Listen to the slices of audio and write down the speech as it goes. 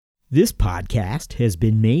This podcast has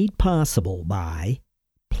been made possible by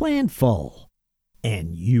Planful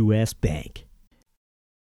and U.S. Bank.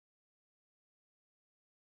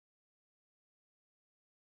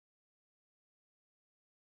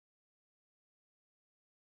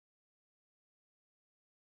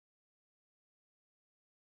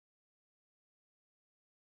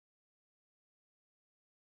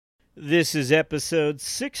 This is episode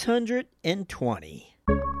 620.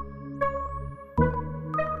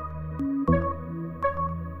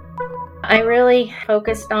 I really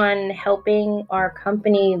focused on helping our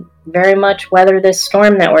company very much weather this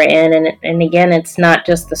storm that we're in. And again, it's not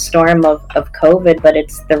just the storm of COVID, but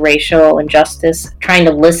it's the racial injustice, trying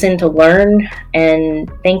to listen to learn and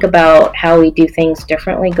think about how we do things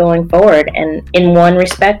differently going forward. And in one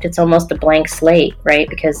respect, it's almost a blank slate, right?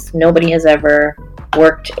 Because nobody has ever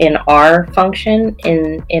worked in our function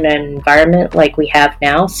in an environment like we have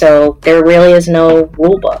now. So there really is no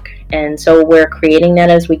rule book. And so we're creating that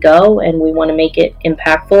as we go, and we want to make it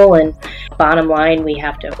impactful. And bottom line, we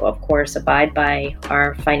have to, of course, abide by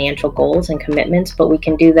our financial goals and commitments, but we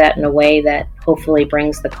can do that in a way that hopefully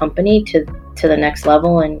brings the company to the next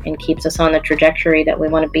level and keeps us on the trajectory that we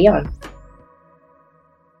want to be on.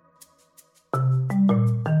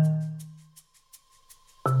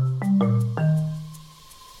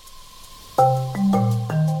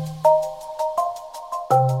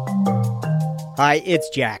 Hi, it's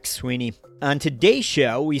Jack Sweeney. On today's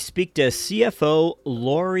show, we speak to CFO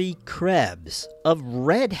Laurie Krebs of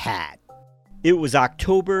Red Hat. It was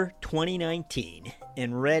October 2019,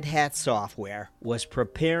 and Red Hat Software was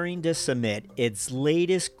preparing to submit its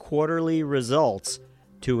latest quarterly results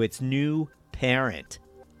to its new parent,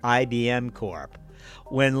 IBM Corp.,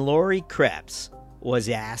 when Laurie Krebs was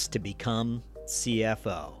asked to become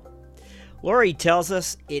CFO. Laurie tells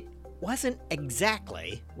us it wasn't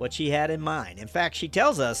exactly what she had in mind. In fact, she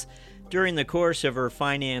tells us during the course of her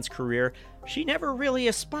finance career, she never really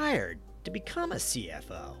aspired to become a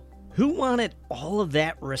CFO. Who wanted all of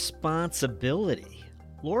that responsibility?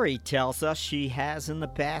 Laurie tells us she has in the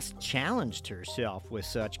past challenged herself with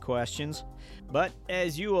such questions. But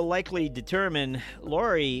as you will likely determine,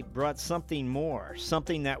 Laurie brought something more,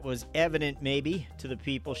 something that was evident maybe to the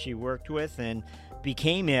people she worked with and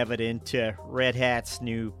became evident to Red Hat's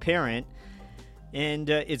new parent, and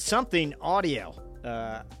it's something audio,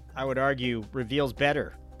 I would argue, reveals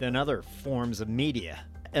better than other forms of media,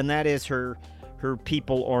 and that is her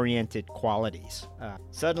people-oriented qualities.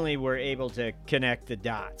 Suddenly we're able to connect the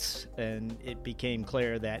dots, and it became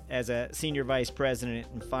clear that as a senior vice president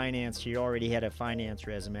in finance, she already had a finance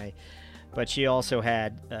resume, but she also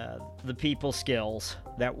had the people skills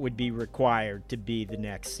that would be required to be the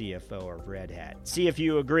next CFO of Red Hat. See if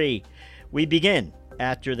you agree. We begin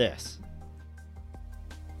after this.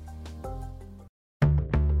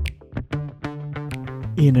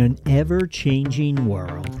 In an ever-changing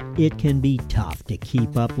world, it can be tough to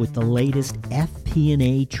keep up with the latest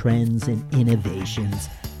FP&A trends and innovations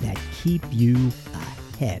that keep you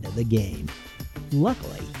ahead of the game.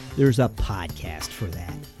 Luckily, there's a podcast for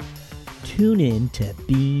that. Tune in to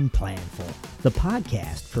Being Planful, the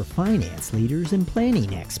podcast for finance leaders and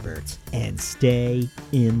planning experts, and stay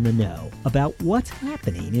in the know about what's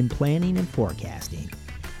happening in planning and forecasting.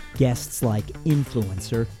 Guests like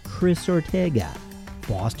influencer Chris Ortega,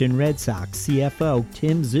 Boston Red Sox CFO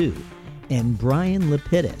Tim Zhu, and Brian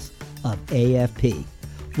Lapidus of AFP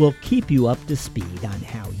will keep you up to speed on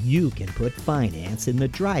how you can put finance in the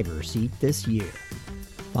driver's seat this year.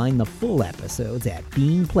 Find the full episodes at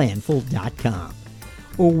beingplanful.com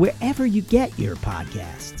or wherever you get your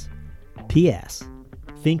podcasts. P.S.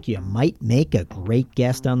 Think you might make a great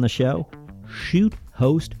guest on the show? Shoot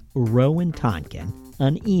host Rowan Tonkin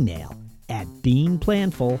an email at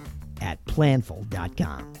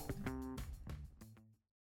beingplanful@planful.com.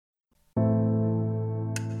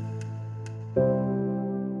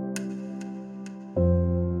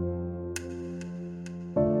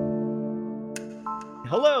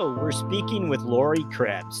 Hello, we're speaking with Laurie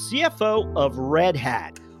Krebs, CFO of Red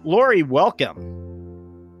Hat. Laurie, welcome.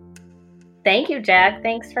 Thank you, Jack.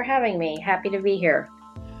 Thanks for having me. Happy to be here.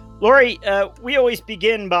 Laurie, we always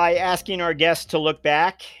begin by asking our guests to look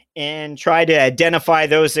back and try to identify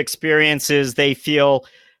those experiences they feel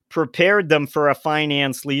prepared them for a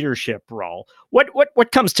finance leadership role.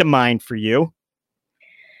 What comes to mind for you?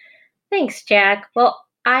 Thanks, Jack. Well,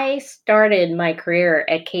 I started my career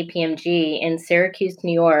at KPMG in Syracuse,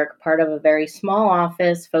 New York, part of a very small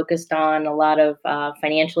office focused on a lot of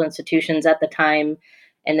financial institutions at the time.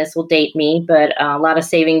 And this will date me, but a lot of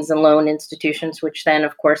savings and loan institutions, which then,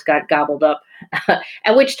 of course, got gobbled up,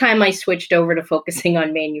 at which time I switched over to focusing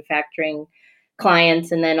on manufacturing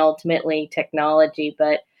clients and then ultimately technology.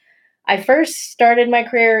 But I first started my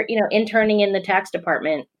career, interning in the tax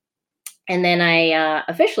department. And then I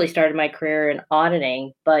officially started my career in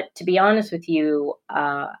auditing. But to be honest with you,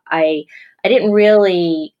 I didn't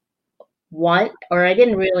really I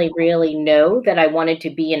didn't really know that I wanted to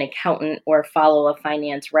be an accountant or follow a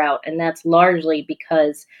finance route. And that's largely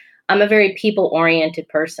because I'm a very people oriented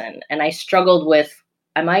person. And I struggled with,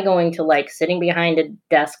 am I going to like sitting behind a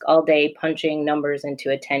desk all day punching numbers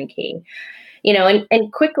into a 10 key?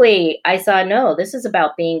 And quickly I saw, no, this is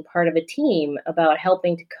about being part of a team, about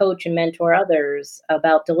helping to coach and mentor others,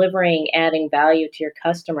 about delivering, adding value to your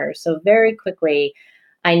customers. So very quickly,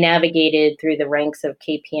 I navigated through the ranks of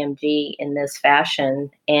KPMG in this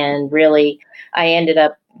fashion. And really, I ended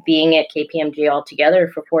up being at KPMG altogether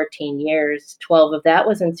for 14 years. 12 of that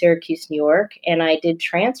was in Syracuse, New York. And I did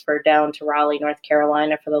transfer down to Raleigh, North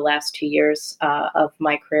Carolina for the last 2 years of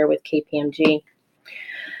my career with KPMG.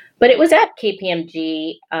 But it was at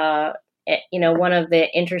KPMG, one of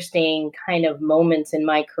the interesting kind of moments in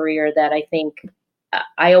my career that I think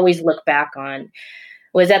I always look back on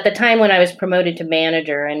was at the time when I was promoted to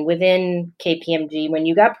manager. And within KPMG, when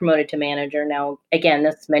you got promoted to manager, now, again,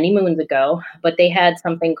 that's many moons ago, but they had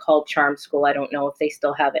something called Charm School. I don't know if they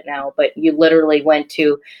still have it now, but you literally went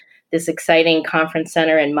to this exciting conference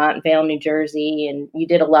center in Montvale, New Jersey, and you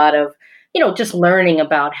did a lot of just learning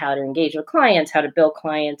about how to engage with clients, how to build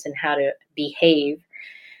clients, and how to behave.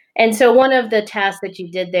 And so one of the tasks that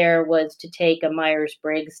you did there was to take a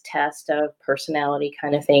Myers-Briggs test of personality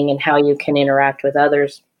kind of thing and how you can interact with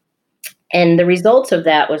others. And the results of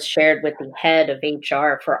that was shared with the head of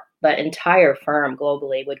HR for the entire firm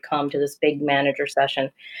globally, would come to this big manager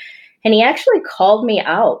session. And he actually called me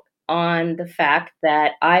out on the fact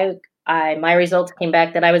that my results came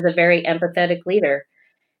back that I was a very empathetic leader.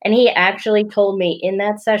 And he actually told me in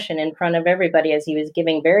that session in front of everybody, as he was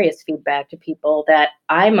giving various feedback to people, that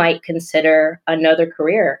I might consider another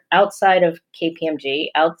career outside of KPMG,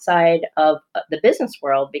 outside of the business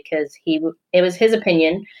world, because it was his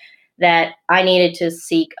opinion that I needed to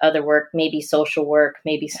seek other work, maybe social work,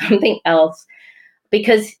 maybe something else,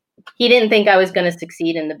 because he didn't think I was going to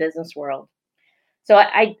succeed in the business world. So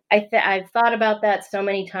I've thought about that so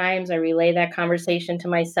many times. I relay that conversation to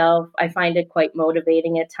myself. I find it quite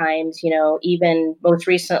motivating at times, even most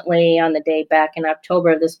recently on the day back in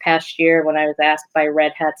October of this past year, when I was asked by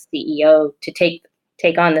Red Hat's CEO to take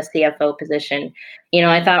on the CFO position,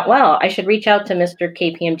 I thought, well, I should reach out to Mr.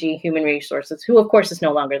 KPMG Human Resources, who of course is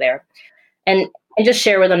no longer there, and just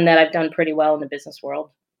share with him that I've done pretty well in the business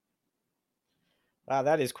world. Wow,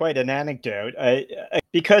 that is quite an anecdote.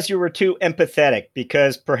 Because you were too empathetic,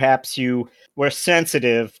 because perhaps you were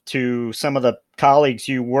sensitive to some of the colleagues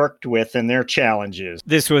you worked with and their challenges.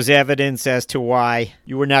 This was evidence as to why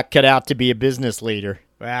you were not cut out to be a business leader.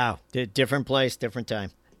 Wow, different place, different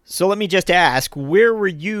time. So let me just ask, where were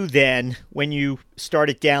you then when you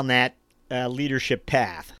started down that leadership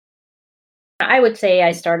path? I would say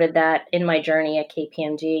I started that in my journey at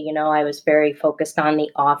KPMG. I was very focused on the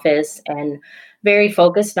office and very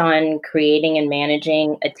focused on creating and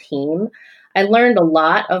managing a team. I learned a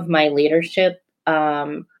lot of my leadership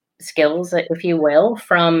skills, if you will,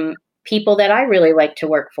 from people that I really like to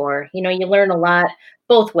work for. You learn a lot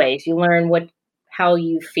both ways. You learn how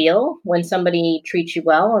you feel when somebody treats you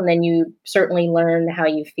well, and then you certainly learn how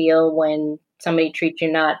you feel when somebody treats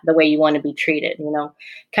you not the way you want to be treated,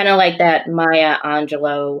 kind of like that Maya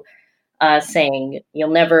Angelou saying,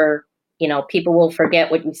 you'll never, people will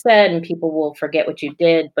forget what you said and people will forget what you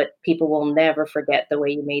did, but people will never forget the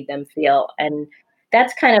way you made them feel. And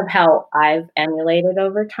that's kind of how I've emulated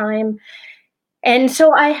over time. And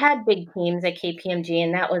so I had big teams at KPMG,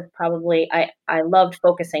 and that was probably, I loved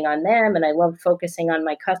focusing on them, and I loved focusing on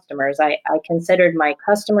my customers. I considered my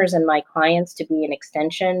customers and my clients to be an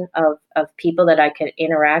extension of people that I could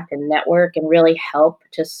interact and network and really help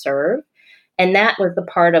to serve. And that was the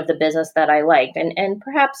part of the business that I liked. And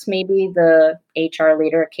perhaps maybe the HR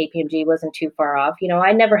leader at KPMG wasn't too far off.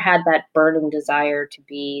 I never had that burning desire to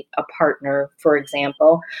be a partner, for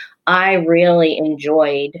example. I really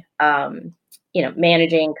enjoyed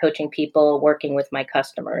managing, coaching people, working with my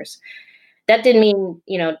customers. That didn't mean,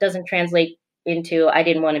 it doesn't translate into I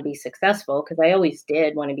didn't want to be successful, because I always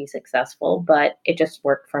did want to be successful, but it just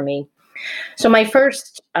worked for me. So my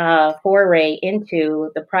first foray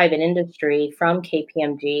into the private industry from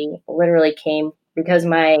KPMG literally came because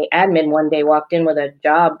my admin one day walked in with a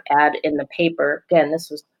job ad in the paper. Again, this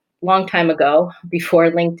was a long time ago,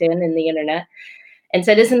 before LinkedIn and the internet, and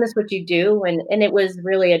said, "Isn't this what you do?" And it was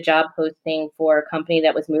really a job posting for a company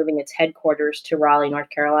that was moving its headquarters to Raleigh, North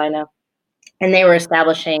Carolina. And they were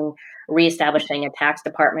establishing reestablishing a tax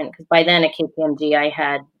department, because by then at KPMG I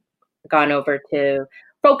had gone over to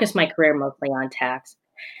focus my career mostly on tax.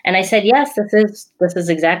 And I said, yes, this is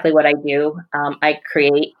exactly what I do. I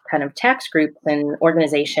create kind of tax groups and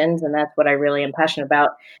organizations, and that's what I really am passionate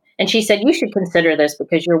about. And she said, you should consider this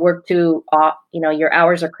because your work your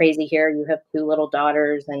hours are crazy here. You have two little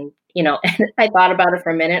daughters, and and I thought about it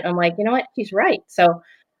for a minute. I'm like, you know what? She's right. So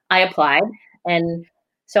I applied, and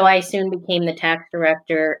so I soon became the tax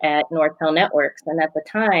director at Nortel Networks. And at the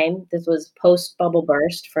time, this was post bubble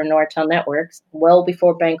burst for Nortel Networks, well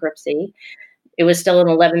before bankruptcy. It was still an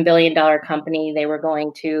 $11 billion company. They were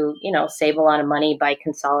going to, save a lot of money by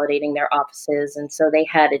consolidating their offices. And so they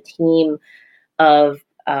had a team of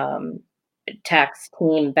tax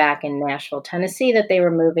team back in Nashville, Tennessee, that they were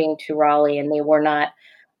moving to Raleigh, and they were not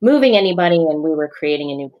moving anybody, and we were creating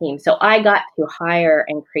a new team. So I got to hire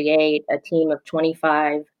and create a team of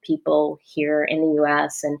 25 people here in the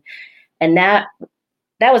US. And that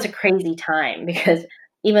was a crazy time, because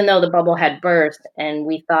even though the bubble had burst and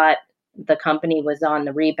we thought the company was on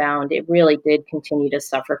the rebound, it really did continue to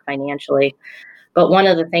suffer financially. But one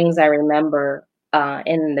of the things I remember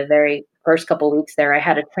in the very first couple of weeks there, I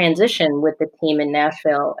had a transition with the team in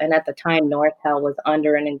Nashville. And at the time, Nortel was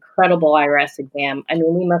under an incredible IRS exam. I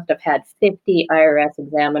mean, we must have had 50 IRS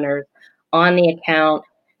examiners on the account.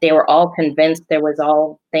 They were all convinced there was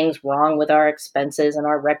all things wrong with our expenses and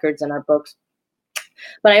our records and our books.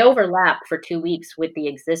 But I overlapped for 2 weeks with the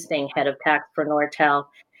existing head of tax for Nortel.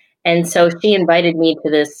 And so she invited me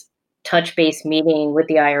to this touch base meeting with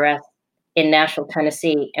the IRS in Nashville,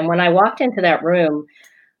 Tennessee. And when I walked into that room,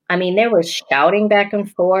 I mean, there was shouting back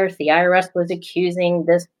and forth. The IRS was accusing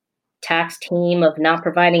this tax team of not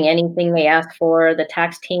providing anything they asked for. The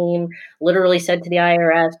tax team literally said to the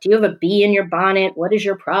IRS, do you have a bee in your bonnet? What is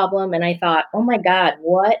your problem? And I thought, oh my God,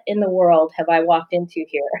 what in the world have I walked into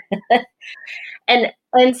here?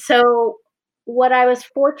 And so what I was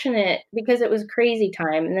fortunate, because it was crazy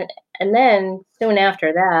time. And then soon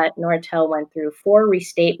after that, Nortel went through 4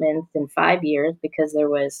 restatements in 5 years because there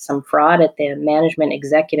was some fraud at the management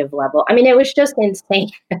executive level. I mean, it was just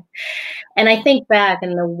insane. And I think back,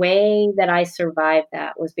 and the way that I survived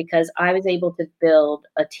that was because I was able to build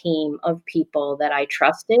a team of people that I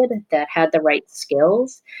trusted, that had the right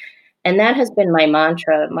skills. And that has been my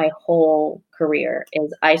mantra my whole career,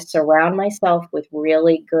 is I surround myself with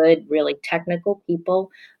really good, really technical people.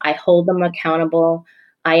 I hold them accountable.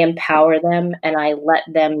 I empower them, and I let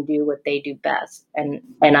them do what they do best. And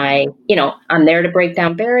I'm there to break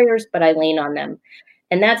down barriers, but I lean on them.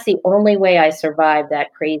 And that's the only way I survived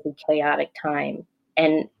that crazy, chaotic time.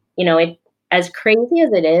 And, as crazy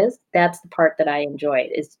as it is, that's the part that I enjoyed,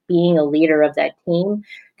 is being a leader of that team,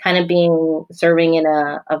 kind of serving in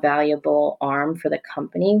a valuable arm for the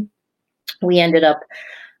company. We ended up,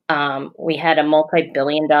 we had a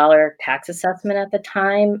multi-billion-dollar tax assessment at the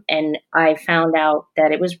time, and I found out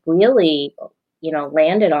that it was really,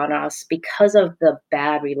 landed on us because of the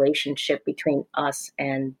bad relationship between us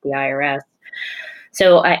and the IRS.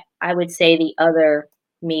 So I would say the other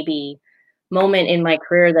maybe moment in my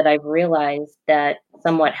career that I've realized that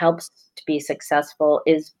somewhat helps to be successful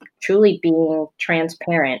is truly being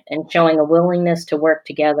transparent and showing a willingness to work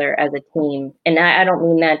together as a team. And I don't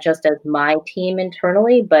mean that just as my team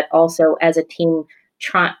internally, but also as a team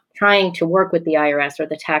trying to work with the IRS or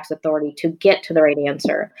the tax authority to get to the right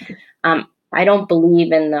answer. I don't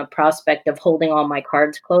believe in the prospect of holding all my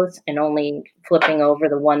cards close and only flipping over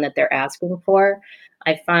the one that they're asking for.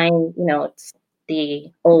 I find, it's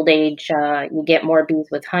the old age, you get more bees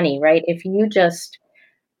with honey, right? If you just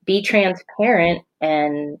be transparent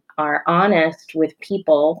and are honest with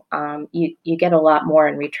people, you get a lot more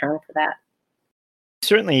in return for that.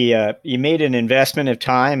 Certainly, you made an investment of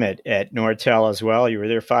time at Nortel as well. You were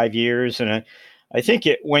there 5 years, and I think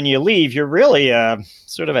when you leave, you're really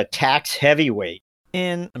sort of a tax heavyweight.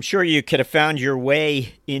 And I'm sure you could have found your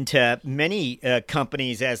way into many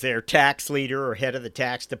companies as their tax leader or head of the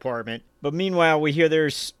tax department. But meanwhile, we hear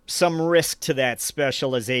there's some risk to that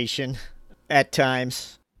specialization at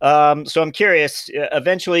times. So I'm curious,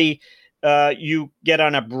 eventually you get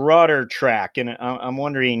on a broader track, and I'm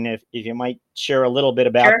wondering if you might share a little bit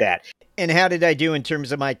about that. And how did I do in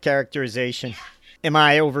terms of my characterization? Am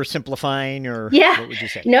I oversimplifying, or what would you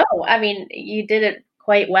say? No, I mean, you did it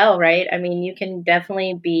quite well, right? I mean, you can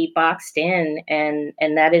definitely be boxed in,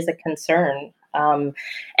 and that is a concern. And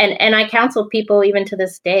I counsel people even to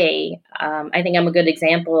this day. I think I'm a good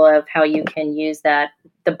example of how you can use the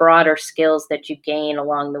broader skills that you gain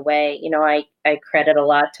along the way. I credit a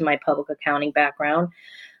lot to my public accounting background.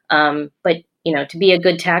 But to be a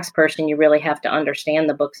good tax person, you really have to understand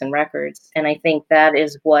the books and records. And I think that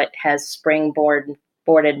is what has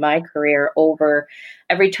springboarded my career over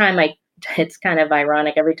every time it's kind of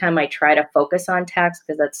ironic. Every time I try to focus on tax,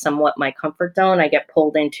 because that's somewhat my comfort zone, I get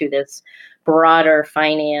pulled into this broader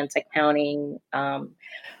finance, accounting,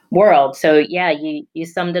 world. So yeah, you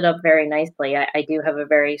summed it up very nicely. I do have a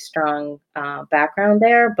very strong background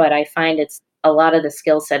there, but I find it's a lot of the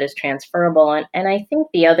skill set is transferable. And I think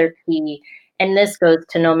the other key, and this goes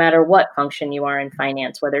to no matter what function you are in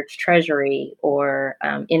finance, whether it's treasury or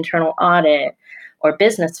internal audit or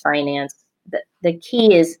business finance, the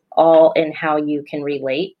key is all in how you can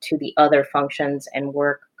relate to the other functions and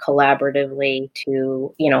work collaboratively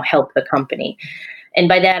to, help the company. And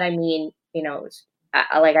by that, I mean,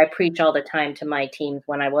 I preach all the time to my teams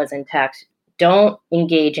when I was in tax, don't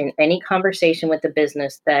engage in any conversation with the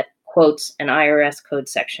business that quotes an IRS code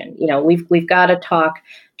section. We've got to talk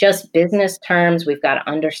just business terms. We've got to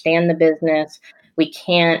understand the business. We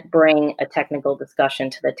can't bring a technical discussion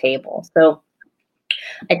to the table. So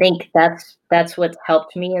I think that's what's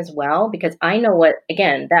helped me as well, because I know what,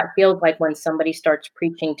 again, that feels like when somebody starts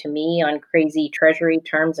preaching to me on crazy treasury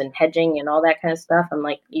terms and hedging and all that kind of stuff. I'm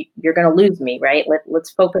like, you're going to lose me, right? Let's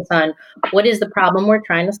focus on what is the problem we're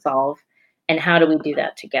trying to solve and how do we do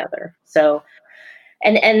that together. So,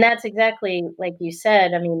 and that's exactly like you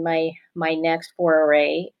said. I mean, my next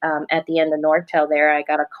foray at the end of Nortel there, I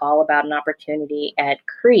got a call about an opportunity at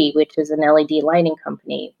Cree, which is an LED lighting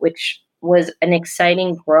company, which was an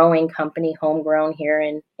exciting, growing company, homegrown here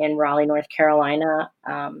in Raleigh, North Carolina,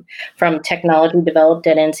 from technology developed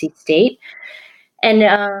at NC State. And,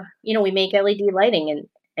 we make LED lighting. And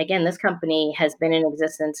again, this company has been in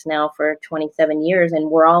existence now for 27 years,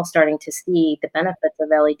 and we're all starting to see the benefits of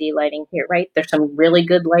LED lighting here, right? There's some really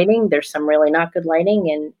good lighting. There's some really not good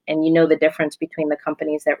lighting. And the difference between the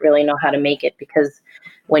companies that really know how to make it, because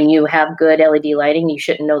when you have good LED lighting, you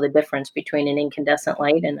shouldn't know the difference between an incandescent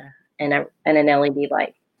light and an LED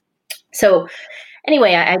light. So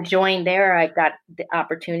anyway, I joined there. I got the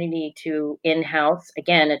opportunity to in-house,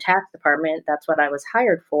 again, a tax department. That's what I was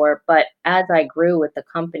hired for. But as I grew with the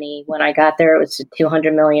company, when I got there, it was a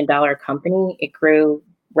 $200 million company. It grew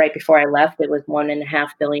right before I left. It was $1.5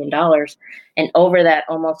 billion. And over that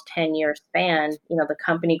almost 10-year span, the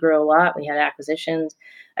company grew a lot. We had acquisitions.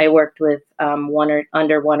 I worked with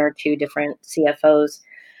under one or two different CFOs.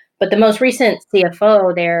 But the most recent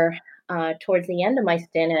CFO there, towards the end of my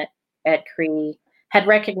stint at Cree, had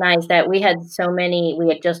recognized that we had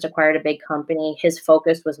just acquired a big company. His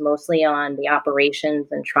focus was mostly on the operations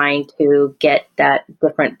and trying to get that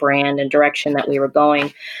different brand and direction that we were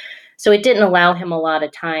going. So it didn't allow him a lot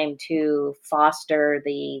of time to foster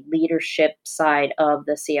the leadership side of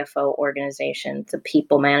the CFO organization, the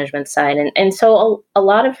people management side. And so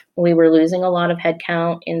we were losing a lot of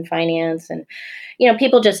headcount in finance, and,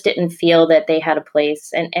 people just didn't feel that they had a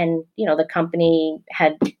place. And the company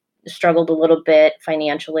had struggled a little bit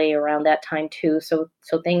financially around that time too. So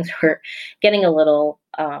things were getting a little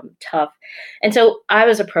tough. And so I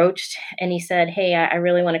was approached, and he said, "Hey, I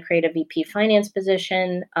really want to create a VP finance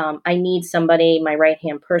position. I need somebody, my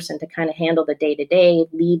right-hand person, to kind of handle the day-to-day,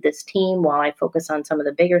 lead this team while I focus on some of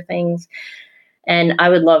the bigger things. And I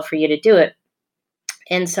would love for you to do it."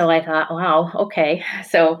 And so I thought, wow, okay.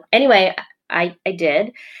 So anyway, I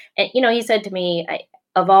did. And, he said to me,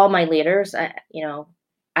 of all my leaders,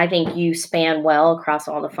 I think you span well across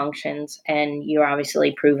all the functions, and you're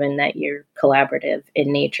obviously proven that you're collaborative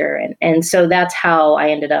in nature. And so that's how I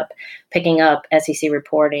ended up picking up SEC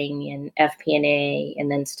reporting and FP&A,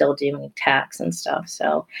 and then still doing tax and stuff.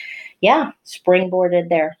 So yeah, springboarded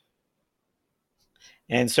there.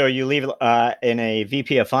 And so you leave in a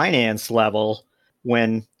VP of finance level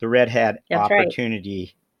when the Red Hat That's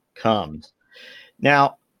opportunity comes.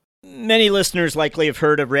 Now, many listeners likely have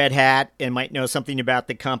heard of Red Hat and might know something about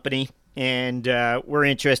the company. And we're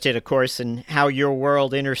interested, of course, in how your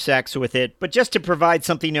world intersects with it. But just to provide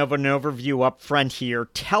something of an overview up front here,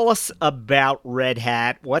 tell us about Red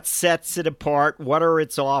Hat. What sets it apart? What are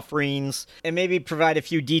its offerings? And maybe provide a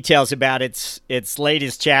few details about its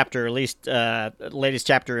latest chapter, at least latest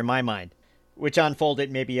chapter in my mind, which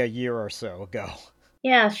unfolded maybe a year or so ago.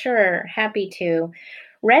 Yeah, sure. Happy to.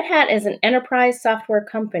 Red Hat is an enterprise software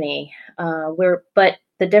company. But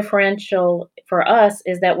the differential for us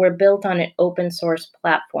is that we're built on an open source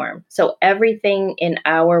platform. So everything in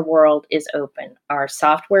our world is open. Our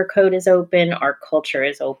software code is open. Our culture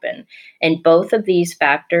is open. And both of these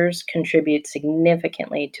factors contribute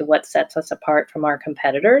significantly to what sets us apart from our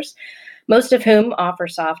competitors, most of whom offer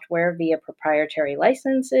software via proprietary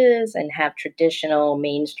licenses and have traditional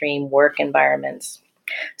mainstream work environments.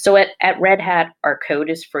 So at Red Hat, our code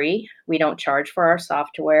is free. We don't charge for our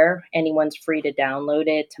software. Anyone's free to download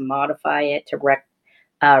it, to modify it, to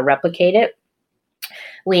replicate it.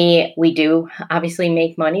 We do obviously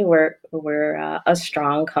make money. We're a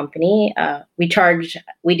strong company. We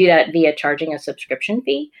do that via charging a subscription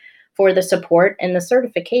fee for the support and the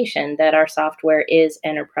certification that our software is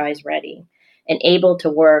enterprise ready and able to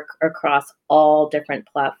work across all different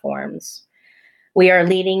platforms. We are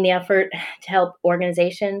leading the effort to help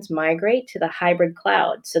organizations migrate to the hybrid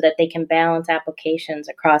cloud so that they can balance applications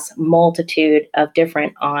across a multitude of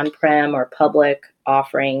different on-prem or public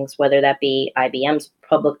offerings, whether that be IBM's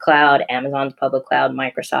public cloud, Amazon's public cloud,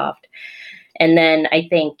 Microsoft. And then I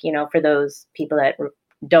think, for those people that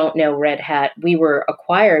don't know Red Hat, we were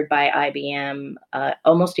acquired by IBM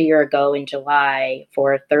almost a year ago in July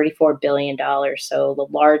for $34 billion. So the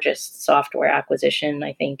largest software acquisition,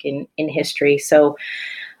 I think, in history. So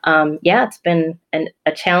it's been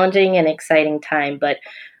a challenging and exciting time, but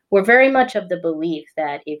we're very much of the belief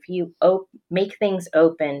that if you make things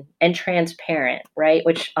open and transparent, right,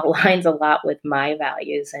 which aligns a lot with my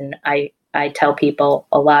values. And I tell people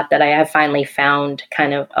a lot that I have finally found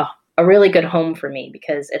kind of a really good home for me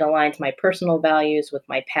because it aligns my personal values with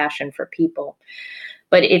my passion for people.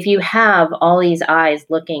 But if you have all these eyes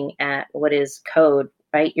looking at what is code,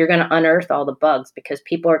 right, you're going to unearth all the bugs because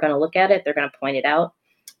people are going to look at it, they're going to point it out,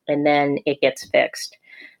 and then it gets fixed.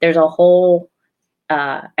 There's a whole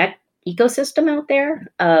ecosystem out there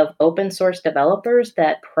of open source developers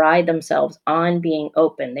that pride themselves on being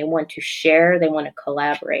open. They want to share, they want to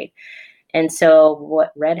collaborate. And so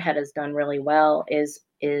what Red Hat has done really well is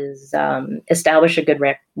establish a good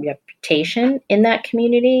reputation in that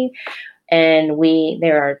community. And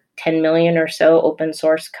there are 10 million or so open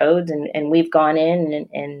source codes, and we've gone in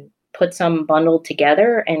and put some bundled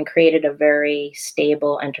together and created a very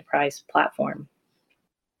stable enterprise platform.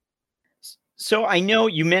 So I know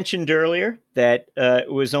you mentioned earlier that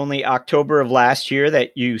it was only October of last year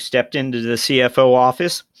that you stepped into the CFO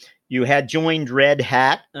office. You had joined Red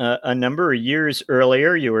Hat a number of years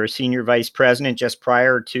earlier. You were a senior vice president just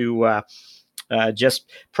prior to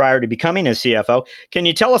becoming a CFO. Can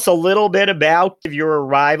you tell us a little bit about your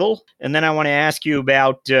arrival? And then I want to ask you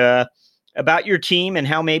about your team and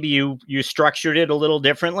how maybe you structured it a little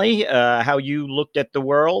differently, how you looked at the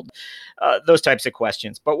world, those types of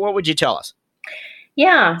questions. But what would you tell us?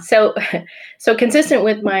 Yeah, so consistent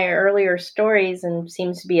with my earlier stories and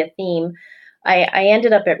seems to be a theme, I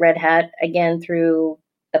ended up at Red Hat again through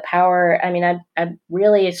the power. I mean, I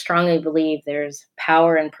really strongly believe there's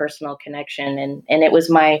power in personal connection, and it was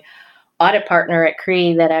my audit partner at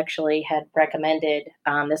Krebs that actually had recommended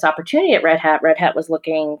this opportunity at Red Hat. Red Hat was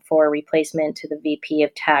looking for a replacement to the VP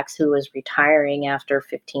of tax who was retiring after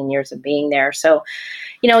 15 years of being there. So,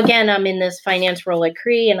 again, I'm in this finance role at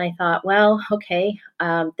Krebs, and I thought, well, okay,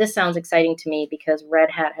 this sounds exciting to me because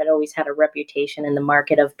Red Hat had always had a reputation in the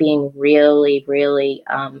market of being really, really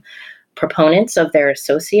proponents of their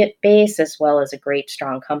associate base as well as a great,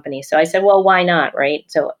 strong company. So I said, well, why not, right?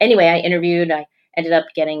 So anyway, I interviewed. I ended up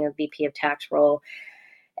getting a VP of tax role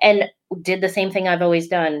and did the same thing I've always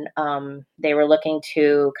done. They were looking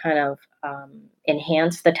to kind of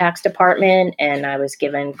enhance the tax department, and I was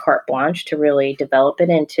given carte blanche to really develop it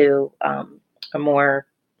into a more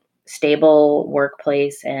stable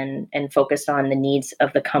workplace and focused on the needs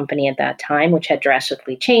of the company at that time, which had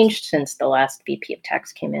drastically changed since the last VP of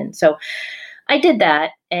tax came in. So I did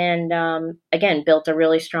that and, again, built a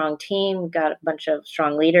really strong team, got a bunch of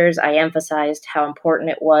strong leaders. I emphasized how important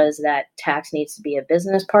it was that tax needs to be a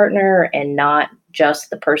business partner and not just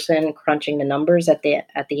the person crunching the numbers at the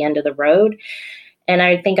end of the road. And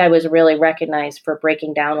I think I was really recognized for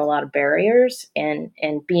breaking down a lot of barriers and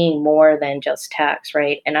being more than just tax,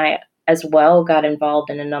 right? And I as well got involved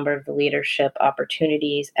in a number of the leadership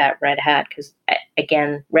opportunities at Red Hat because,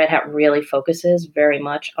 again, Red Hat really focuses very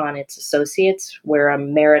much on its associates. We're a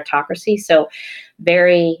meritocracy, so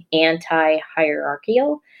very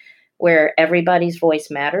anti-hierarchical, where everybody's voice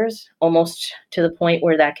matters, almost to the point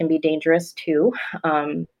where that can be dangerous too.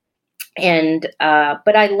 But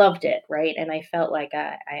I loved it, right? And I felt like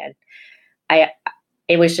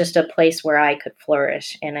it was just a place where I could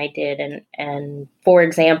flourish, and I did. And for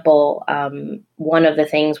example, one of the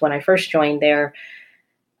things when I first joined there,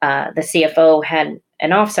 the CFO had an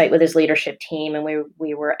offsite with his leadership team, and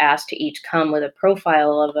we were asked to each come with a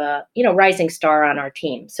profile of a rising star on our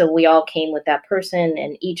team. So we all came with that person,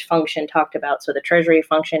 and each function talked about. So the treasury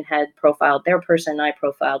function had profiled their person, I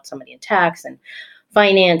profiled somebody in tax and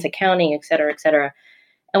finance, accounting, et cetera, et cetera.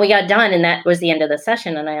 And we got done, and that was the end of the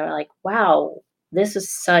session. And I was like, wow, this is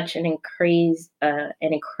such an increase, an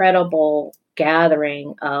incredible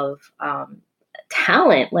gathering of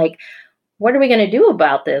talent. Like, what are we going to do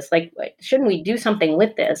about this? Like, shouldn't we do something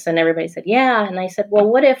with this? And everybody said, yeah. And I said, well,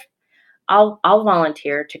 what if I'll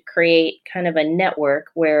volunteer to create kind of a network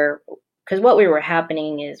where, because what we were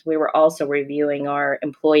happening is we were also reviewing our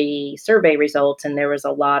employee survey results, and there was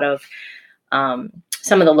a lot of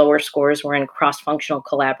some of the lower scores were in cross-functional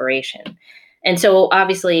collaboration. And so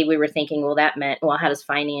obviously we were thinking, well, that meant, well, how does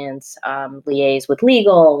finance liaise with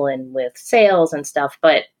legal and with sales and stuff?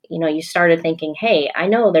 But, you started thinking, hey, I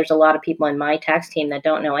know there's a lot of people in my tax team that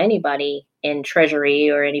don't know anybody in treasury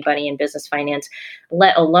or anybody in business finance,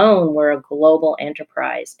 let alone we're a global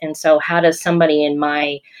enterprise. And so how does somebody in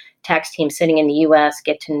my tax team sitting in the US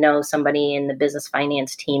get to know somebody in the business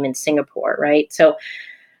finance team in Singapore, right? So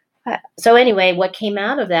anyway, what came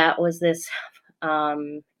out of that was this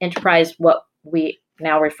enterprise, what we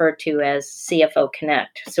now refer to as CFO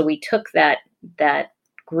Connect. So we took that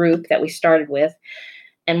group that we started with,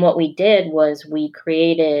 and what we did was we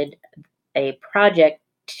created a project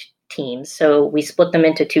team. So we split them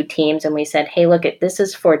into 2 teams, and we said, hey, look, this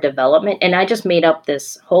is for development. And I just made up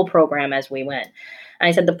this whole program as we went. And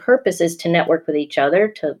I said, the purpose is to network with each other,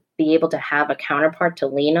 to be able to have a counterpart to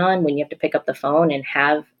lean on when you have to pick up the phone and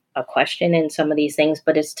have a question in some of these things,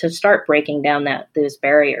 but it's to start breaking down those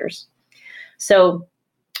barriers. So,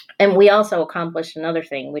 and we also accomplished another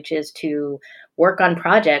thing, which is to work on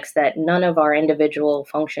projects that none of our individual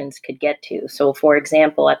functions could get to. So, for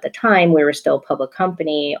example, at the time, we were still a public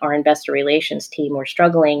company. Our investor relations team were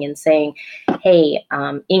struggling and saying, hey,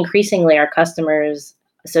 increasingly our customers,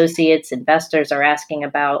 associates, investors are asking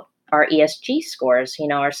about our ESG scores,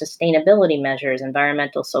 our sustainability measures,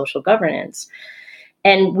 environmental, social governance.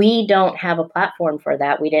 And we don't have a platform for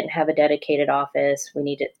that. We didn't have a dedicated office.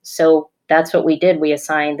 So that's what we did. We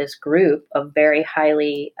assigned this group of very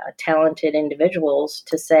highly talented individuals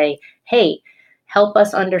to say, hey, help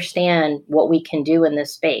us understand what we can do in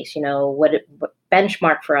this space. What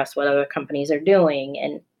benchmark for us, what other companies are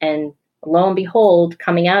doing. And lo and behold,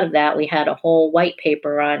 coming out of that, we had a whole white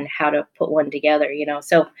paper on how to put one together,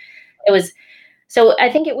 So I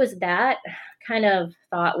think it was that kind of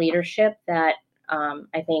thought leadership that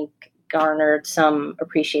I think garnered some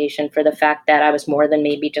appreciation for the fact that I was more than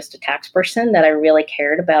maybe just a tax person, that I really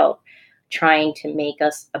cared about trying to make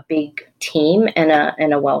us a big team and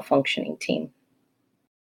a well-functioning team.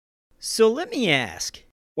 So let me ask,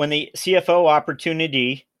 when the CFO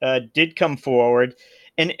opportunity did come forward,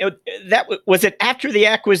 and was it after the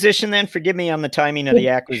acquisition then? Forgive me on the timing of the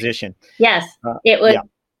acquisition. Yes, it was. Yeah.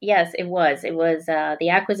 Yes, it was. It was the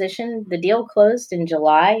acquisition. The deal closed in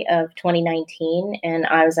July of 2019, and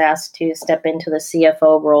I was asked to step into the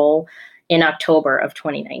CFO role in October of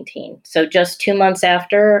 2019. So just 2 months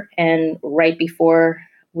after, and right before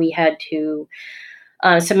we had to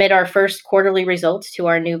submit our first quarterly results to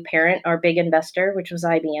our new parent, our big investor, which was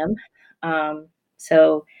IBM.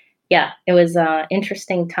 So yeah, it was an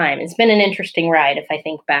interesting time. It's been an interesting ride if I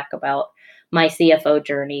think back about my CFO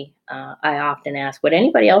journey. I often ask, would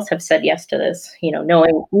anybody else have said yes to this?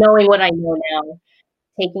 Knowing what I know now,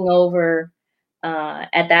 taking over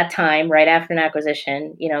at that time, right after an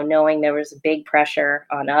acquisition, knowing there was a big pressure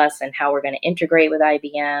on us and how we're going to integrate with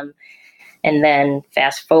IBM. And then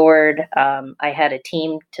fast forward, I had a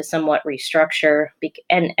team to somewhat restructure,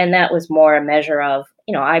 and that was more a measure of,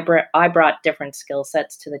 I brought different skill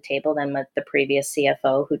sets to the table than the previous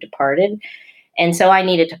CFO who departed. And so I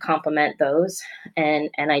needed to complement those, and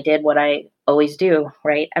I did what I always do,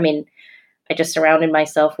 right? I mean, I just surrounded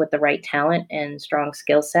myself with the right talent and strong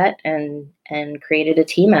skill set, and created a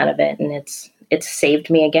team out of it, and it's saved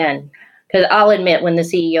me again. Because I'll admit, when the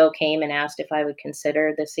CEO came and asked if I would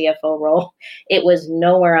consider the CFO role, it was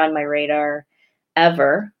nowhere on my radar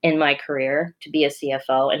ever in my career to be a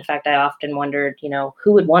CFO. In fact, I often wondered,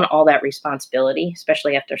 who would want all that responsibility,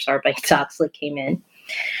 especially after Sarbanes-Oxley came in.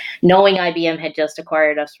 Knowing IBM had just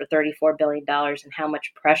acquired us for $34 billion and how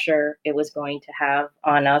much pressure it was going to have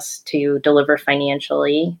on us to deliver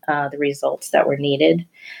financially the results that were needed.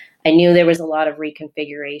 I knew there was a lot of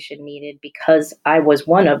reconfiguration needed because I was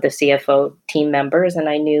one of the CFO team members, and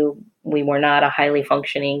I knew we were not a highly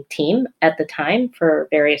functioning team at the time for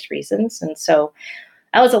various reasons. And so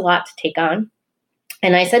that was a lot to take on.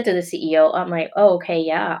 And I said to the CEO, I'm like, oh, okay,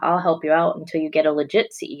 yeah, I'll help you out until you get a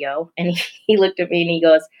legit CEO. And he looked at me and he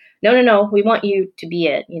goes, no, we want you to be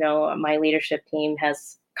it. My leadership team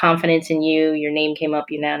has confidence in you. Your name came up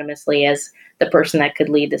unanimously as the person that could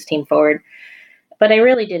lead this team forward. But I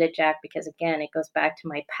really did it, Jack, because again, it goes back to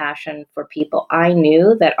my passion for people. I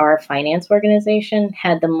knew that our finance organization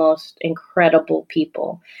had the most incredible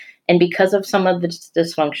people. And because of some of the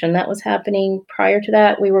dysfunction that was happening prior to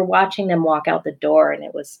that, we were watching them walk out the door, and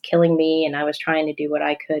it was killing me. And I was trying to do what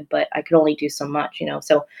I could, but I could only do so much,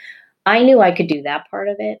 So I knew I could do that part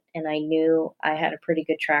of it. And I knew I had a pretty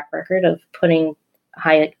good track record of putting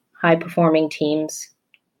high performing teams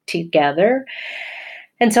together.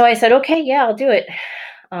 And so I said, okay, yeah, I'll do it.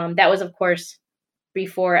 That was, of course,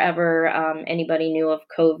 before ever anybody knew of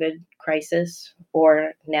COVID crisis,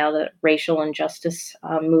 or now the racial injustice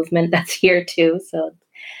movement that's here too. So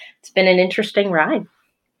it's been an interesting ride.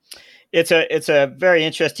 It's a very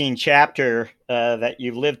interesting chapter that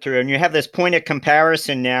you've lived through, and you have this point of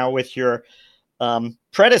comparison now with your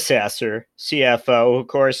predecessor, CFO, who, of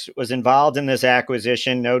course, was involved in this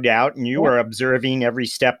acquisition, no doubt, and you were observing every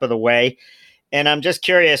step of the way. And I'm just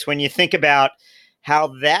curious, when you think about how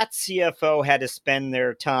that CFO had to spend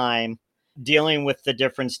their time dealing with the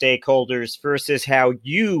different stakeholders versus how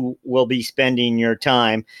you will be spending your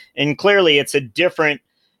time. And clearly it's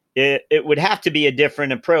it would have to be a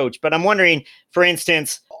different approach. But I'm wondering, for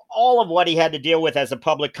instance, all of what he had to deal with as a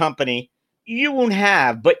public company, you won't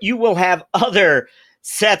have, but you will have other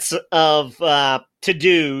sets of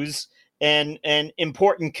to-dos and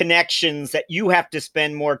important connections that you have to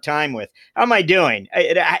spend more time with. How am I doing?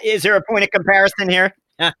 Is there a point of comparison here?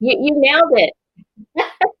 You nailed it.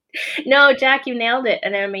 No, Jack, you nailed it.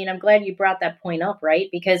 And I mean, I'm glad you brought that point up, right?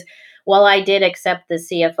 Because while I did accept the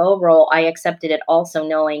CFO role, I accepted it also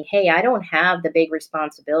knowing, hey, I don't have the big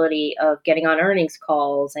responsibility of getting on earnings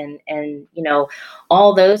calls and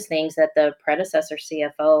all those things that the predecessor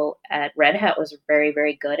CFO at Red Hat was very,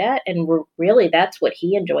 very good at. And really, that's what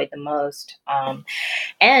he enjoyed the most.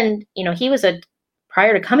 And he was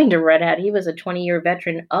prior to coming to Red Hat, he was a 20-year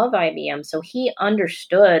veteran of IBM. So he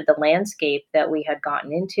understood the landscape that we had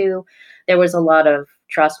gotten into. There was a lot of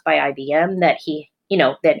trust by IBM that he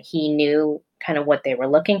knew kind of what they were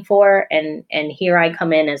looking for. And here I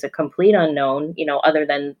come in as a complete unknown, other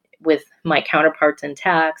than with my counterparts in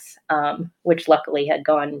tax, which luckily had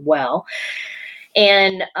gone well,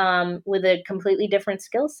 and with a completely different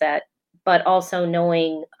skill set, but also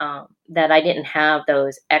knowing that I didn't have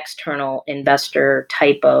those external investor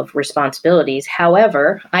type of responsibilities.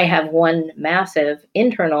 However, I have one massive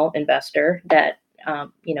internal investor that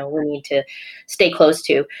we need to stay close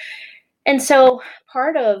to. And so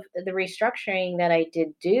part of the restructuring that I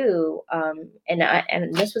did do,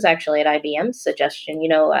 and this was actually at IBM's suggestion,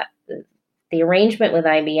 the arrangement with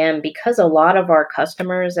IBM, because a lot of our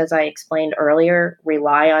customers, as I explained earlier,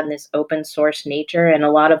 rely on this open source nature, and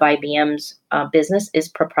a lot of IBM's business is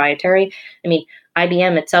proprietary. I mean,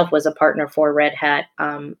 IBM itself was a partner for Red Hat.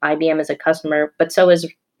 IBM is a customer, but so is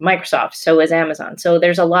Microsoft, so is Amazon. So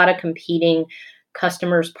there's a lot of competing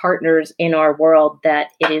customers, partners in our world that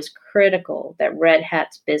it is critical that Red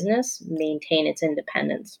Hat's business maintain its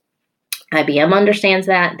independence. IBM understands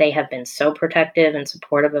that. They have been so protective and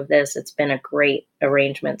supportive of this. It's been a great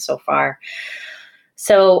arrangement so far.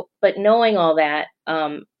 So, but knowing all that,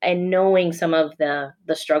 and knowing some of the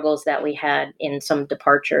struggles that we had in some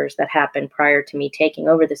departures that happened prior to me taking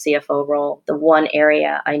over the CFO role, the one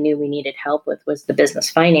area I knew we needed help with was the business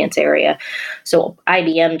finance area. So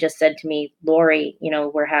IBM just said to me, Laurie,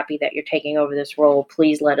 we're happy that you're taking over this role.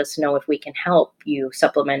 Please let us know if we can help you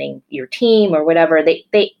supplementing your team or whatever. They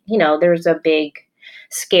there's a big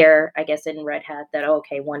scare, I guess, in Red Hat that,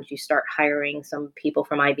 okay, once you start hiring some people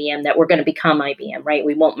from IBM, that we're going to become IBM, right?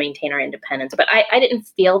 We won't maintain our independence. But I didn't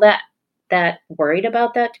feel that worried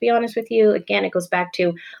about that, to be honest with you. Again, it goes back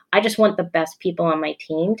to, I just want the best people on my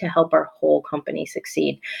team to help our whole company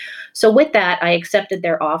succeed. So with that, I accepted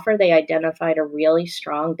their offer. They identified a really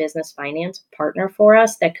strong business finance partner for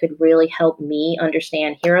us that could really help me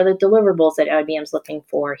understand, here are the deliverables that IBM's looking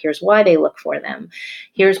for. Here's why they look for them.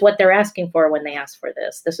 Here's what they're asking for when they ask for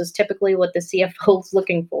this. This is typically what the CFO is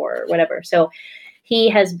looking for, or whatever. So he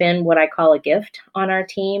has been what I call a gift on our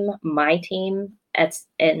team. My team,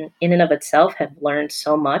 in and of itself, have learned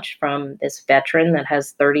so much from this veteran that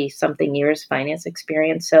has 30-something years finance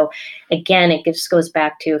experience. So again, it just goes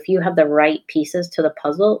back to, if you have the right pieces to the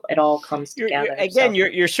puzzle, it all comes together.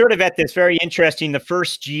 You're sort of at this very interesting, the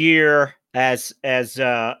first year as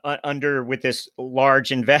under with this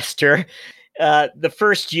large investor. The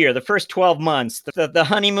first year, the first 12 months, the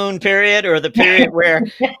honeymoon period, or the period where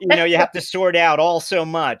you have to sort out all so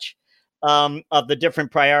much of the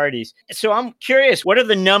different priorities. So I'm curious, what are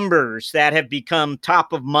the numbers that have become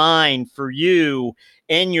top of mind for you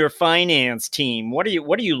and your finance team? What are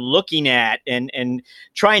you looking at and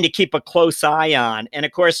trying to keep a close eye on? And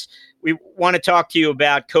of course, we want to talk to you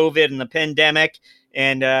about COVID and the pandemic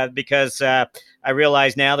And because I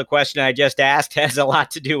realize now the question I just asked has a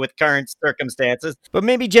lot to do with current circumstances. But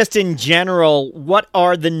maybe just in general, what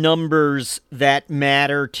are the numbers that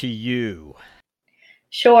matter to you?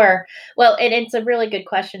 Sure. Well, and it's a really good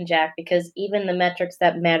question, Jack, because even the metrics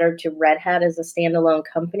that matter to Red Hat as a standalone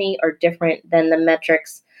company are different than the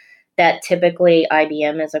metrics that typically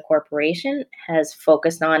IBM as a corporation has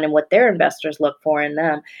focused on and what their investors look for in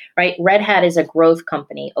them, right? Red Hat is a growth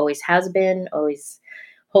company, always has been, always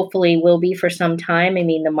hopefully will be for some time. I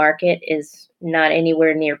mean, the market is not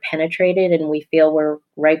anywhere near penetrated, and we feel we're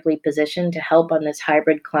rightly positioned to help on this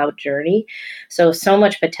hybrid cloud journey. So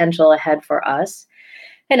much potential ahead for us.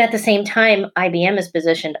 And at the same time, IBM is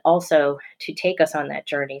positioned also to take us on that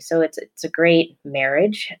journey. So it's a great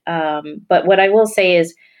marriage. But what I will say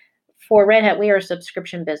is, for Red Hat, we are a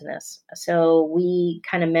subscription business. So we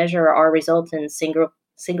kind of measure our results in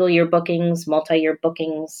single year bookings, multi-year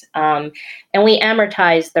bookings, and we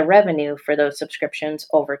amortize the revenue for those subscriptions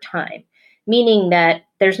over time. Meaning that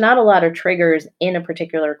there's not a lot of triggers in a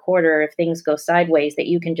particular quarter if things go sideways that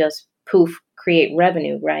you can just poof create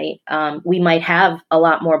revenue, right? We might have a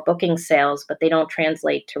lot more booking sales, but they don't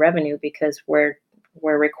translate to revenue because we're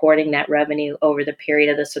recording that revenue over the period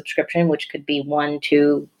of the subscription, which could be 1,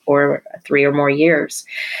 2, or 3 or more years.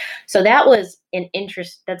 So that's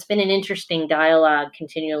been an interesting dialogue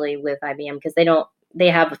continually with IBM, because they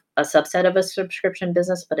have a subset of a subscription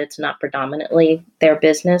business, but it's not predominantly their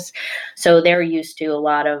business. So they're used to a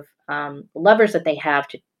lot of levers that they have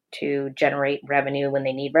to generate revenue when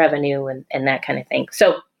they need revenue and that kind of thing.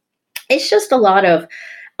 So it's just a lot of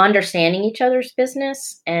understanding each other's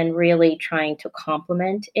business and really trying to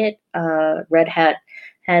complement it. Red Hat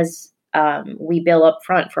has, we bill up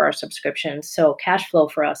front for our subscriptions. So cash flow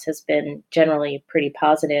for us has been generally pretty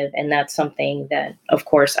positive. And that's something that, of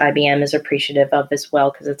course, IBM is appreciative of as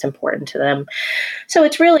well, because it's important to them. So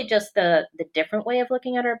it's really just the different way of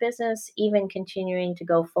looking at our business, even continuing to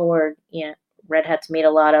go forward. Red Hat's made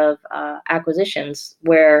a lot of acquisitions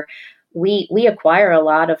where we acquire a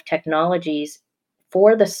lot of technologies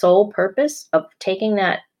for the sole purpose of taking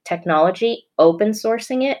that technology, open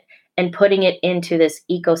sourcing it, and putting it into this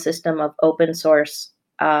ecosystem of open source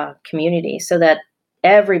community so that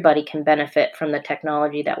everybody can benefit from the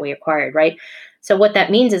technology that we acquired, right? So what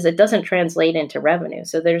that means is it doesn't translate into revenue.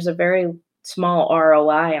 So there's a very small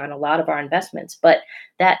ROI on a lot of our investments, but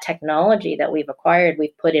that technology that we've acquired,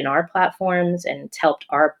 we've put in our platforms, and it's helped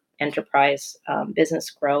our enterprise business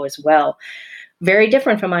grow as well. Very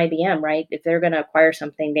different from IBM, right? If they're going to acquire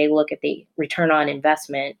something, they look at the return on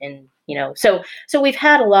investment, and so we've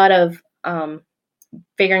had a lot of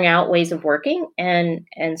figuring out ways of working, and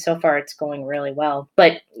so far it's going really well.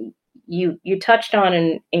 But you touched on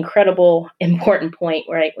an incredible important point,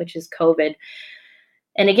 right? Which is COVID.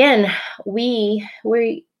 And again, we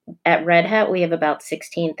at Red Hat, we have about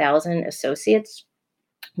 16,000 associates.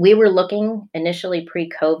 We were looking initially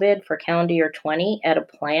pre-COVID for calendar year 20 at a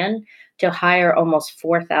plan to hire almost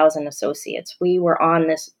 4,000 associates. We were on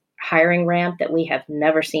this hiring ramp that we have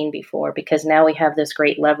never seen before, because now we have this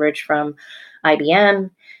great leverage from IBM,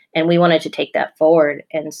 and we wanted to take that forward.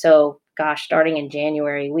 And so, gosh, starting in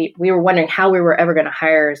January, we were wondering how we were ever going to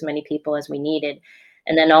hire as many people as we needed.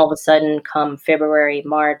 And then all of a sudden, come February,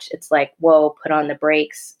 March, it's like, whoa, put on the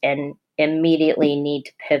brakes and immediately need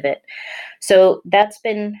to pivot. So that's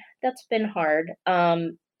been hard.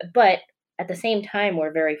 But at the same time,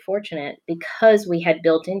 we're very fortunate because we had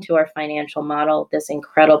built into our financial model this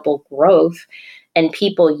incredible growth and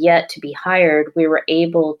people yet to be hired. We were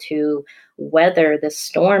able to weather the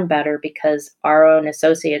storm better because our own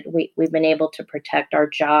associate, we've been able to protect our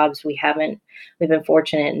jobs. We've been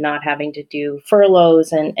fortunate in not having to do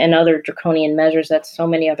furloughs and other draconian measures that so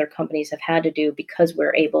many other companies have had to do, because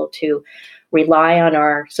we're able to rely on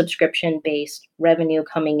our subscription-based revenue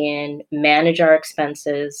coming in, manage our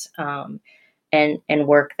expenses, and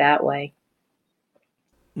work that way.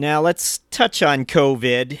 Now let's touch on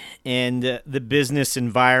COVID and the business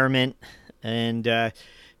environment, and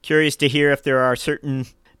curious to hear if there are certain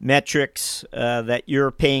metrics that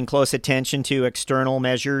you're paying close attention to, external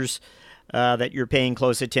measures that you're paying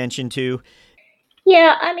close attention to.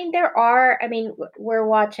 Yeah, I mean, there are. I mean, we're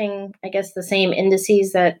watching, I guess, the same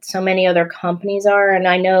indices that so many other companies are. And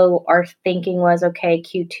I know our thinking was, okay,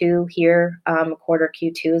 Q2 here, quarter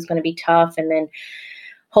Q2 is going to be tough. And then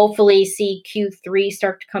hopefully see Q3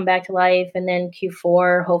 start to come back to life. And then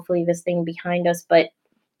Q4, hopefully this thing behind us. But,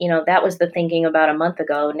 that was the thinking about a month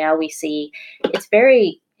ago. Now we see it's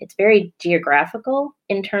very geographical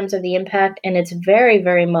in terms of the impact. And it's very,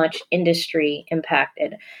 very much industry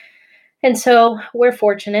impacted. And so we're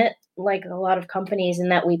fortunate. like a lot of companies in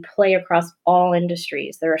that we play across all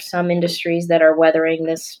industries. There are some industries that are weathering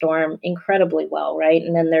this storm incredibly well, right?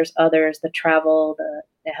 And then there's others, the travel,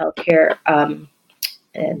 the healthcare,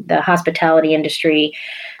 and the hospitality industry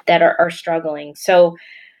that are struggling. So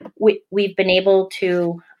we've been able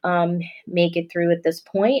to make it through at this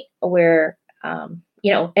point where,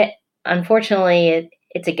 unfortunately,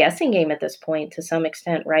 it's a guessing game at this point to some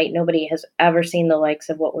extent, right? Nobody has ever seen the likes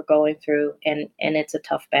of what we're going through, and it's a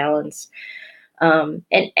tough balance.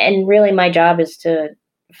 And really, my job is to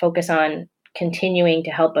focus on continuing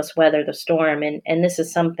to help us weather the storm, and this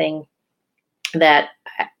is something that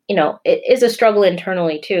it is a struggle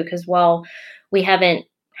internally too, because while we haven't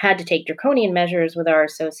had to take draconian measures with our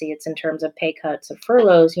associates in terms of pay cuts or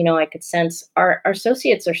furloughs, I could sense our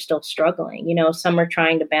associates are still struggling. Some are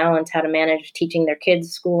trying to balance how to manage teaching their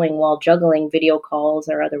kids schooling while juggling video calls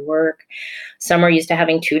or other work. Some are used to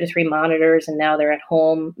having 2 to 3 monitors, and now they're at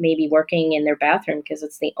home, maybe working in their bathroom because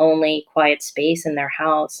it's the only quiet space in their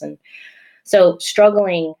house. And so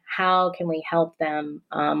struggling, how can we help them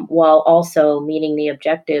while also meeting the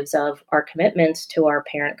objectives of our commitments to our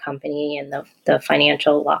parent company and the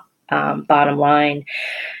financial bottom line?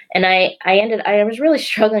 And I was really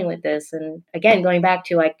struggling with this. And again, going back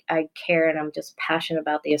to I care and I'm just passionate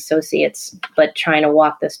about the associates, but trying to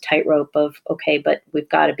walk this tightrope of, okay, but we've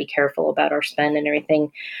got to be careful about our spend and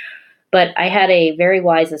everything. But I had a very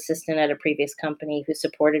wise assistant at a previous company who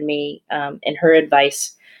supported me, and her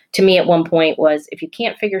advice to me at one point was, if you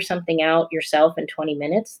can't figure something out yourself in 20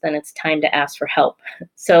 minutes, then it's time to ask for help.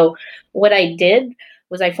 So what I did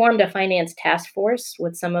was I formed a finance task force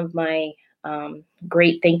with some of my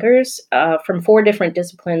great thinkers from 4 different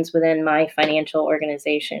disciplines within my financial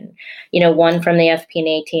organization. One from the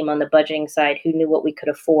FP&A team on the budgeting side who knew what we could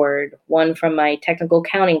afford. One from my technical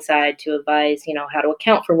accounting side to advise, how to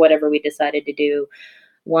account for whatever we decided to do.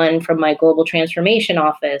 One from my global transformation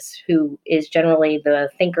office, who is generally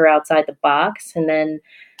the thinker outside the box. And then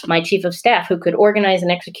my chief of staff, who could organize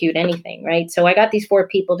and execute anything, right? So I got these 4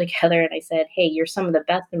 people together and I said, hey, you're some of the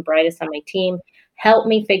best and brightest on my team. Help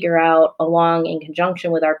me figure out, along in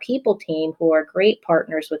conjunction with our people team, who are great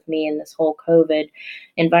partners with me in this whole COVID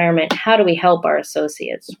environment, how do we help our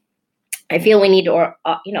associates? I feel we need to,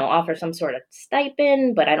 offer some sort of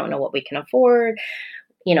stipend, but I don't know what we can afford.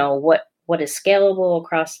 What is scalable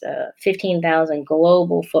across the 15,000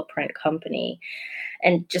 global footprint company,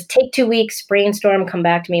 and just take 2 weeks, brainstorm, come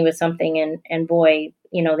back to me with something. And boy,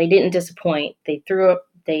 they didn't disappoint. They drew up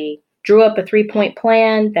a 3-point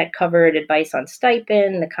plan that covered advice on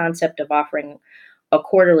stipend, the concept of offering a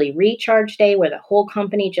quarterly recharge day where the whole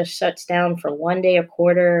company just shuts down for 1 day a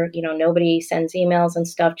quarter. Nobody sends emails and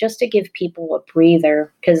stuff, just to give people a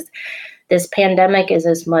breather, because this pandemic is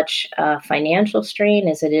as much a financial strain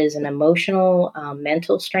as it is an emotional,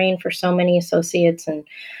 mental strain for so many associates. And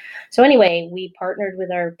so anyway, we partnered with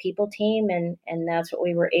our people team, and that's what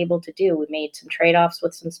we were able to do. We made some trade-offs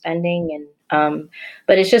with some spending, and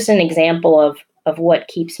but it's just an example of what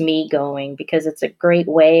keeps me going, because it's a great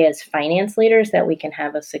way as finance leaders that we can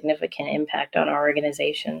have a significant impact on our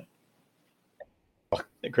organization.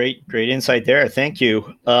 Great insight there. Thank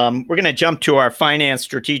you. We're going to jump to our finance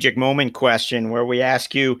strategic moment question, where we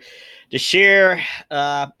ask you to share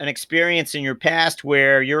an experience in your past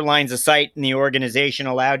where your lines of sight in the organization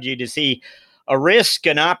allowed you to see a risk,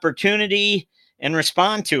 an opportunity, and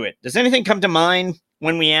respond to it. Does anything come to mind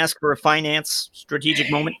when we ask for a finance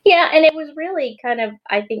strategic moment? Yeah, and it was really kind of,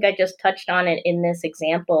 I think I just touched on it in this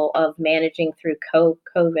example of managing through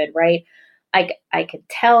COVID, right? I could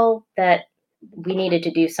tell that we needed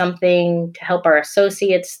to do something to help our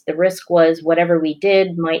associates. The risk was whatever we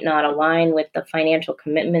did might not align with the financial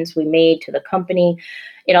commitments we made to the company.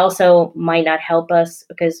 It also might not help us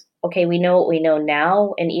because, okay, we know what we know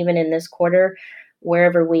now. And even in this quarter,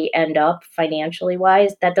 wherever we end up financially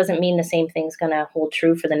wise, that doesn't mean the same thing's going to hold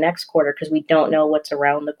true for the next quarter, because we don't know what's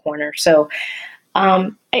around the corner. So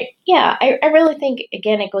I really think,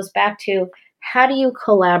 again, it goes back to, how do you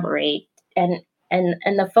collaborate? And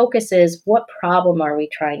the focus is, what problem are we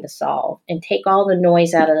trying to solve? And take all the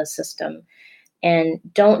noise out of the system, and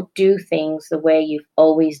don't do things the way you've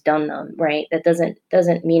always done them, right? That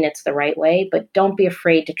doesn't mean it's the right way, but don't be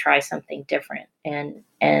afraid to try something different.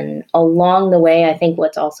 And along the way, I think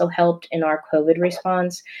what's also helped in our COVID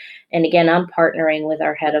response, and again, I'm partnering with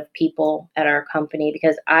our head of people at our company,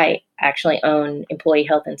 because I actually own employee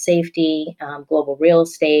health and safety, global real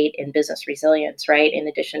estate, and business resilience, right? In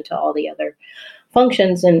addition to all the other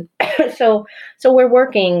functions. And so we're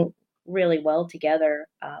working really well together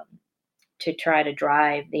to try to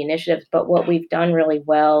drive the initiatives. But what we've done really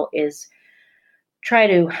well is try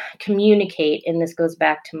to communicate, and this goes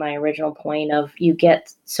back to my original point of you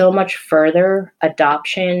get so much further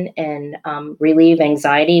adoption and relieve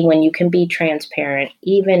anxiety when you can be transparent,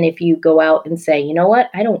 even if you go out and say, you know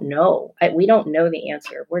what, I don't know. We don't know the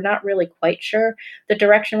answer. We're not really quite sure the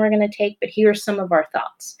direction we're going to take, but here's some of our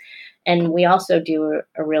thoughts. And we also do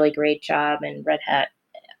a really great job, and Red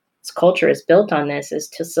Hat's culture is built on this, is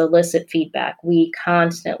to solicit feedback. We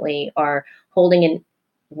constantly are holding an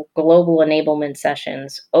global enablement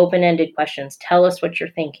sessions, open-ended questions. Tell us what you're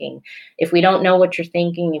thinking. If we don't know what you're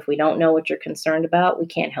thinking, if we don't know what you're concerned about, we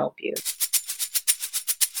can't help you.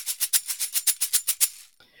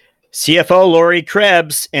 CFO Laurie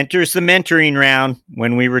Krebs enters the mentoring round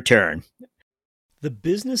when we return. The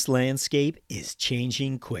business landscape is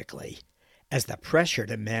changing quickly. As the pressure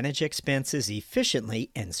to manage expenses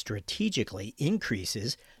efficiently and strategically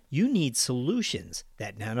increases, you need solutions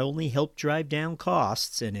that not only help drive down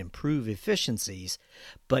costs and improve efficiencies,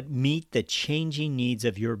 but meet the changing needs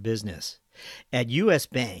of your business. At U.S.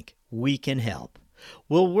 Bank, we can help.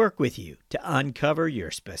 We'll work with you to uncover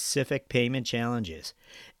your specific payment challenges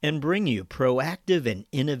and bring you proactive and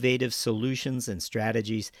innovative solutions and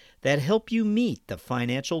strategies that help you meet the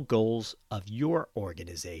financial goals of your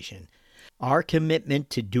organization. Our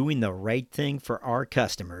commitment to doing the right thing for our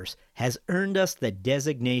customers has earned us the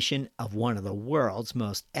designation of one of the world's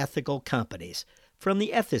most ethical companies from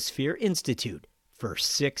the Ethisphere Institute for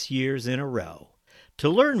 6 years in a row. To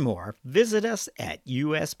learn more, visit us at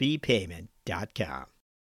usbpayment.com.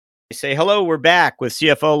 Say hello, we're back with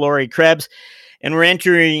CFO Laurie Krebs, and we're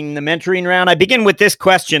entering the mentoring round. I begin with this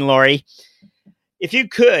question, Laurie. If you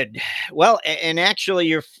could, well, and actually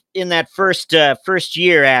you're in that first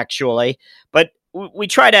year, actually, but we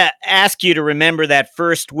try to ask you to remember that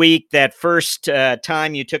first week, that first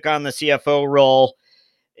time you took on the CFO role,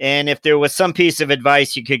 and if there was some piece of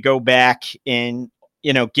advice you could go back and,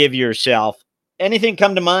 give yourself. Anything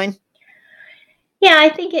come to mind? Yeah, I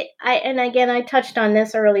think and again, I touched on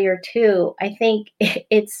this earlier too. I think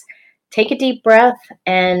it's take a deep breath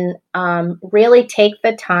and really take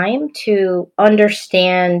the time to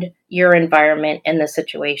understand your environment and the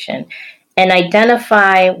situation and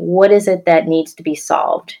identify what is it that needs to be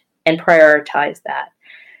solved and prioritize that.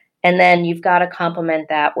 And then you've got to complement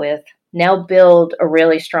that with now build a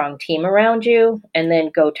really strong team around you and then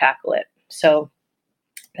go tackle it. So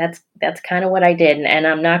that's kind of what I did. And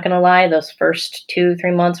I'm not going to lie, those first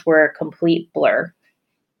 2-3 months were a complete blur.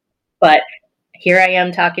 But here I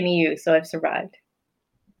am talking to you, so I've survived.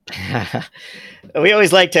 We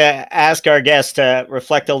always like to ask our guests to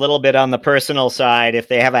reflect a little bit on the personal side, if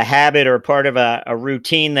they have a habit or part of a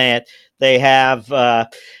routine that they have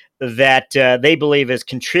that they believe has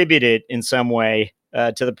contributed in some way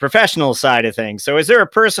to the professional side of things. So is there a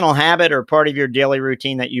personal habit or part of your daily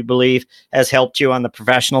routine that you believe has helped you on the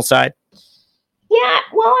professional side? Yeah,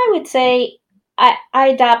 well, I would say I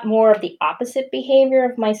adopt more of the opposite behavior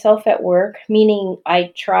of myself at work, meaning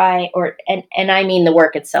I try, and I mean the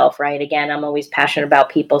work itself, right? Again, I'm always passionate about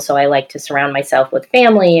people, so I like to surround myself with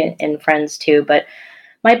family and friends too. But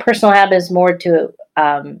my personal habit is more to,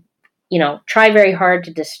 try very hard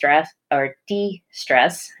to de-stress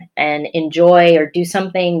and enjoy or do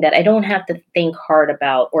something that I don't have to think hard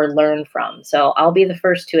about or learn from. So I'll be the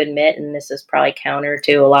first to admit, and this is probably counter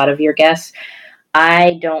to a lot of your guests,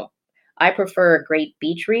 I prefer a great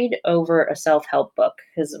beach read over a self-help book,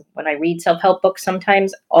 because when I read self-help books,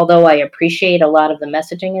 sometimes, although I appreciate a lot of the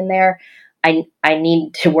messaging in there, I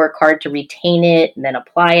need to work hard to retain it and then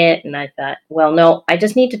apply it. And I thought, well, no, I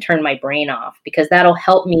just need to turn my brain off, because that'll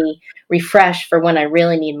help me refresh for when I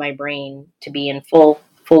really need my brain to be in full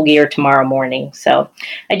gear tomorrow morning. So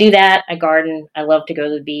I do that. I garden. I love to go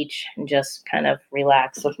to the beach and just kind of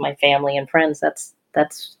relax with my family and friends. That's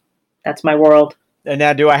my world. And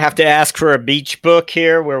now, do I have to ask for a beach book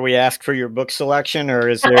here where we ask for your book selection, or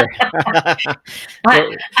is there?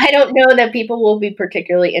 I don't know that people will be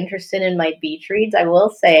particularly interested in my beach reads. I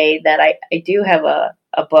will say that I do have a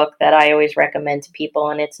book that I always recommend to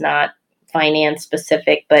people, and it's not finance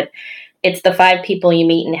specific, but it's The 5 People You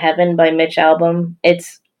Meet in Heaven by Mitch Albom.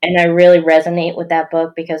 And I really resonate with that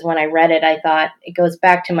book, because when I read it, I thought it goes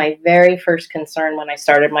back to my very first concern when I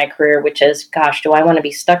started my career, which is, gosh, do I want to be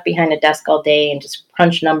stuck behind a desk all day and just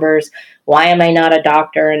crunch numbers? Why am I not a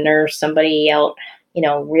doctor, a nurse, somebody out,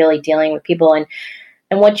 really dealing with people?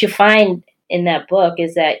 And what you find in that book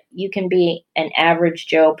is that you can be an average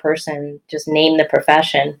Joe person, just name the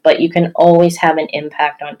profession, but you can always have an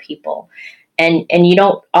impact on people. And you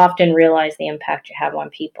don't often realize the impact you have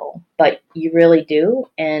on people, but you really do.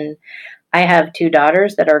 And I have 2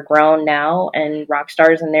 daughters that are grown now and rock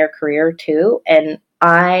stars in their career too. And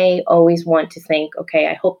I always want to think, okay,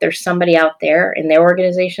 I hope there's somebody out there in their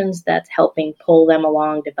organizations that's helping pull them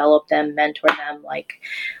along, develop them, mentor them, like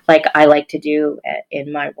I like to do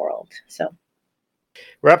in my world. So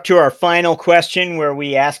we're up to our final question, where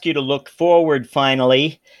we ask you to look forward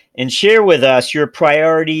finally and share with us your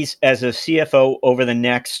priorities as a CFO over the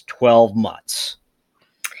next 12 months.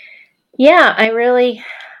 Yeah, I'm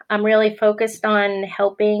really focused on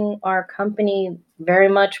helping our company very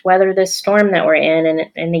much weather this storm that we're in.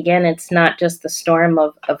 And again, it's not just the storm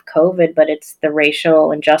of COVID, but it's the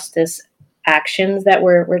racial injustice actions that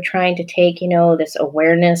we're trying to take, this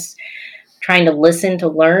awareness, trying to listen, to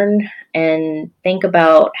learn, and think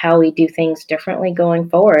about how we do things differently going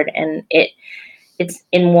forward. And it's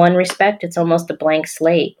in one respect, it's almost a blank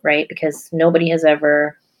slate, right? Because nobody has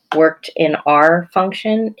ever worked in our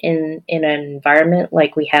function in an environment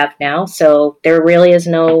like we have now. So there really is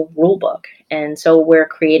no rule book. And so we're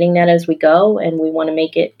creating that as we go, and we want to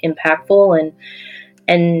make it impactful.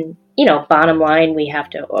 And bottom line, we have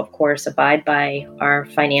to, of course, abide by our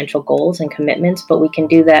financial goals and commitments, but we can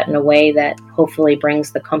do that in a way that hopefully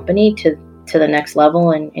brings the company to the next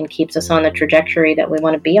level and keeps us on the trajectory that we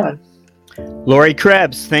want to be on. Laurie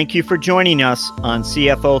Krebs, thank you for joining us on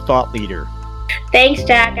CFO Thought Leader. Thanks,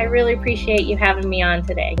 Jack. I really appreciate you having me on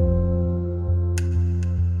today.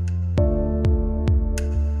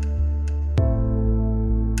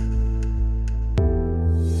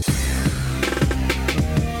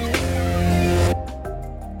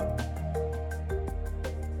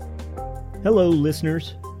 Hello,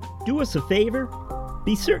 listeners. Do us a favor.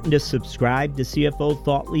 Be certain to subscribe to CFO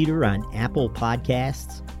Thought Leader on Apple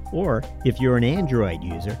Podcasts, or if you're an Android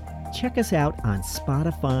user, check us out on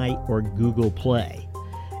Spotify or Google Play.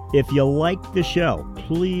 If you like the show,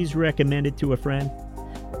 please recommend it to a friend.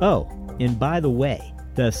 Oh, and by the way,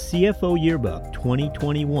 the CFO Yearbook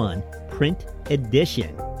 2021 print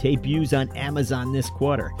edition debuts on Amazon this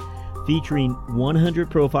quarter, featuring 100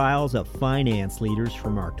 profiles of finance leaders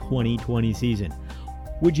from our 2020 season.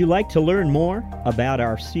 Would you like to learn more about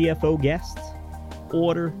our CFO guests?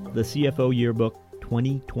 Order the CFO Yearbook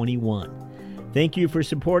 2021. Thank you for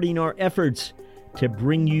supporting our efforts to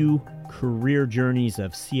bring you career journeys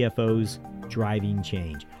of CFOs driving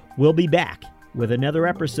change. We'll be back with another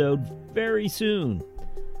episode very soon.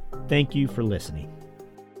 Thank you for listening.